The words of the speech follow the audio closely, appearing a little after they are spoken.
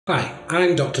Hi,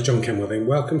 I'm Dr. John Kenworthy.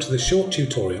 Welcome to this short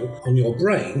tutorial on your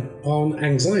brain on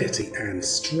anxiety and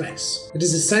stress. It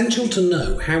is essential to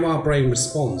know how our brain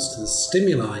responds to the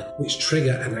stimuli which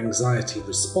trigger an anxiety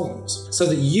response so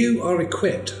that you are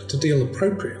equipped to deal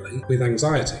appropriately with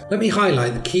anxiety. Let me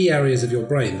highlight the key areas of your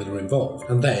brain that are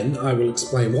involved, and then I will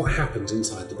explain what happens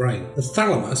inside the brain. The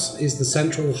thalamus is the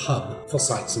central hub for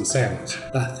sights and sounds.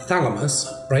 The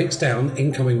thalamus breaks down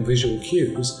incoming visual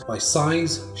cues by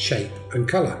size, shape, and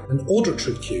colour, and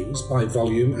auditory cues by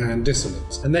volume and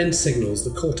dissonance, and then signals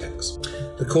the cortex.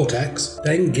 The cortex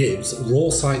then gives raw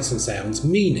sights and sounds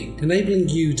meaning, enabling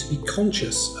you to be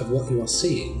conscious of what you are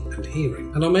seeing and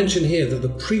hearing. And I'll mention here that the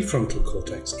prefrontal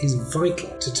cortex is vital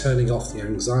to turning off the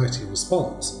anxiety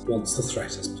response once the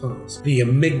threat has passed. The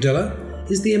amygdala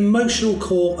is the emotional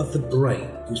core of the brain,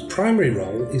 whose primary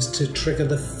role is to trigger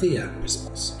the fear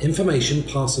response. Information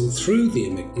passing through the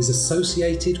amygdala is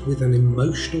associated with an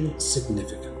emotional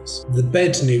significance. The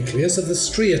bed nucleus of the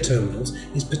stria terminals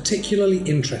is particularly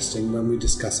interesting when we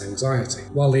discuss anxiety.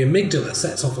 While the amygdala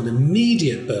sets off an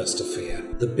immediate burst of fear,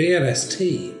 the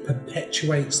BNST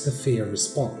perpetuates the fear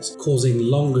response, causing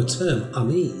longer-term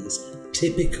unease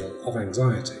typical of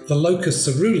anxiety. The locus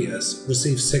coeruleus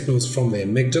receives signals from the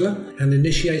amygdala and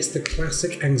initiates the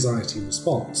classic anxiety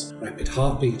response: rapid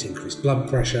heartbeat, increased blood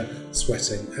pressure,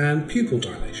 sweating, and pupil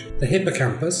dilation. The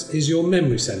hippocampus is your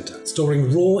memory center,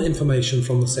 storing raw information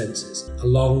from the senses,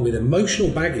 along with emotional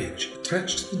baggage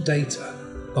attached to the data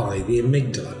by the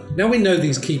amygdala. Now we know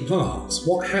these key parts,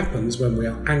 what happens when we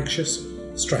are anxious,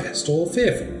 stressed, or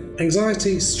fearful?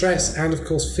 Anxiety, stress, and of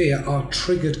course fear are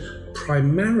triggered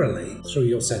primarily through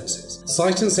your senses.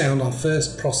 Sight and sound are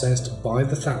first processed by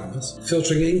the thalamus,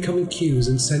 filtering incoming cues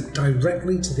and sent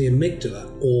directly to the amygdala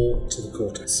or to the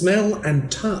cortex. Smell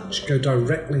and touch go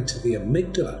directly to the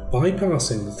amygdala,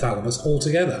 bypassing the thalamus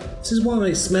altogether. This is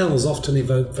why smells often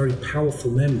evoke very powerful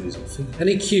memories or feelings.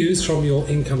 Any cues from your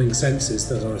incoming senses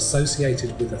that are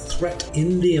associated with a threat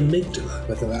in the amygdala,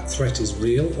 whether that threat is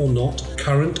real or not,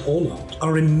 current or not,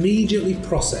 are immediately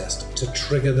processed to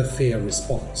trigger the fear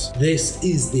response. This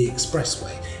is the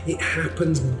expressway. It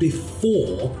happens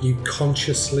before you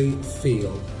consciously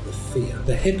feel the fear.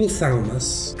 The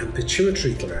hypothalamus and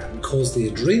pituitary gland cause the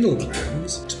adrenal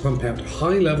glands to pump out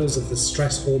high levels of the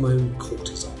stress hormone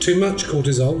cortisol. Too much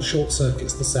cortisol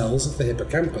short-circuits the cells of the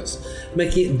hippocampus,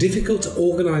 making it difficult to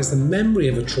organize the memory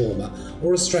of a trauma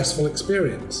or a stressful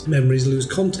experience. Memories lose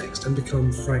context and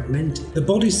become fragmented. The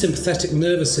body's sympathetic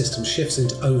nervous system shifts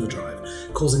into overdrive,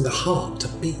 causing the heart to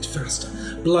beat faster,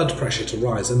 blood pressure to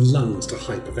rise, and lungs to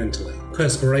hyperventilate.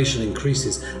 Perspiration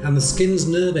increases and the skin's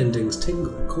nerve endings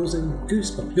tingle, causing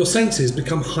goosebumps. Your senses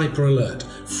become hyper-alert,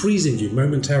 freezing you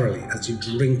momentarily as you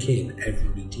drink in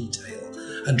every detail.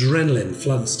 Adrenaline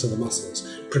floods to the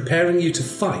muscles, preparing you to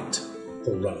fight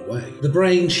or run away. The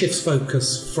brain shifts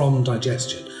focus from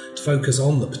digestion to focus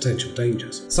on the potential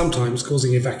dangers, sometimes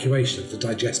causing evacuation of the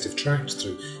digestive tract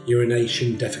through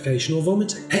urination, defecation, or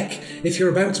vomiting. Heck, if you're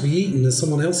about to be eaten as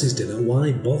someone else's dinner,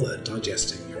 why bother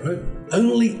digesting your own?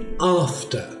 Only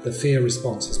after the fear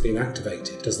response has been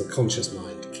activated does the conscious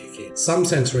mind kick in. Some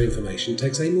sensory information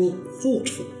takes a more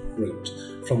thoughtful route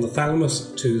from the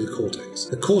thalamus to the cortex.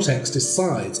 The cortex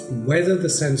decides whether the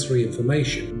sensory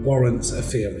information warrants a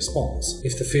fear response.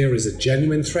 If the fear is a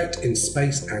genuine threat in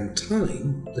space and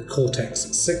time, the cortex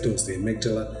signals the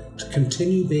amygdala to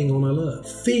continue being on alert.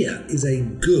 Fear is a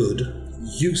good,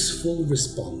 useful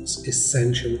response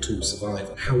essential to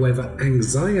survival. However,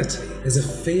 anxiety is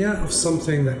a fear of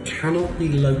something that cannot be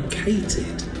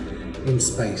located in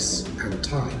space and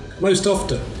time. Most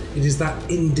often, it is that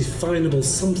indefinable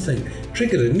something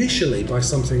triggered initially by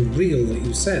something real that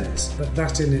you sense, but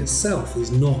that in itself is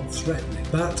not threatening,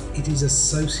 but it is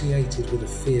associated with a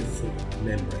fearful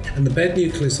memory. And the bed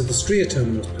nucleus of the stria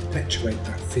terminals perpetuate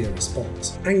that fear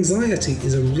response. Anxiety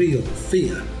is a real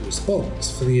fear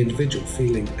response for the individual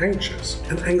feeling anxious,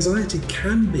 and anxiety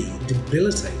can be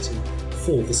debilitating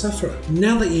for the sufferer.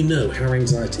 Now that you know how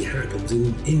anxiety happens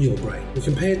in your brain, we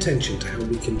can pay attention to how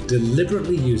we can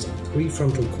deliberately use our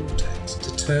prefrontal cortex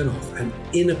to turn off an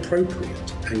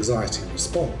inappropriate anxiety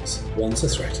response once a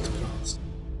threat is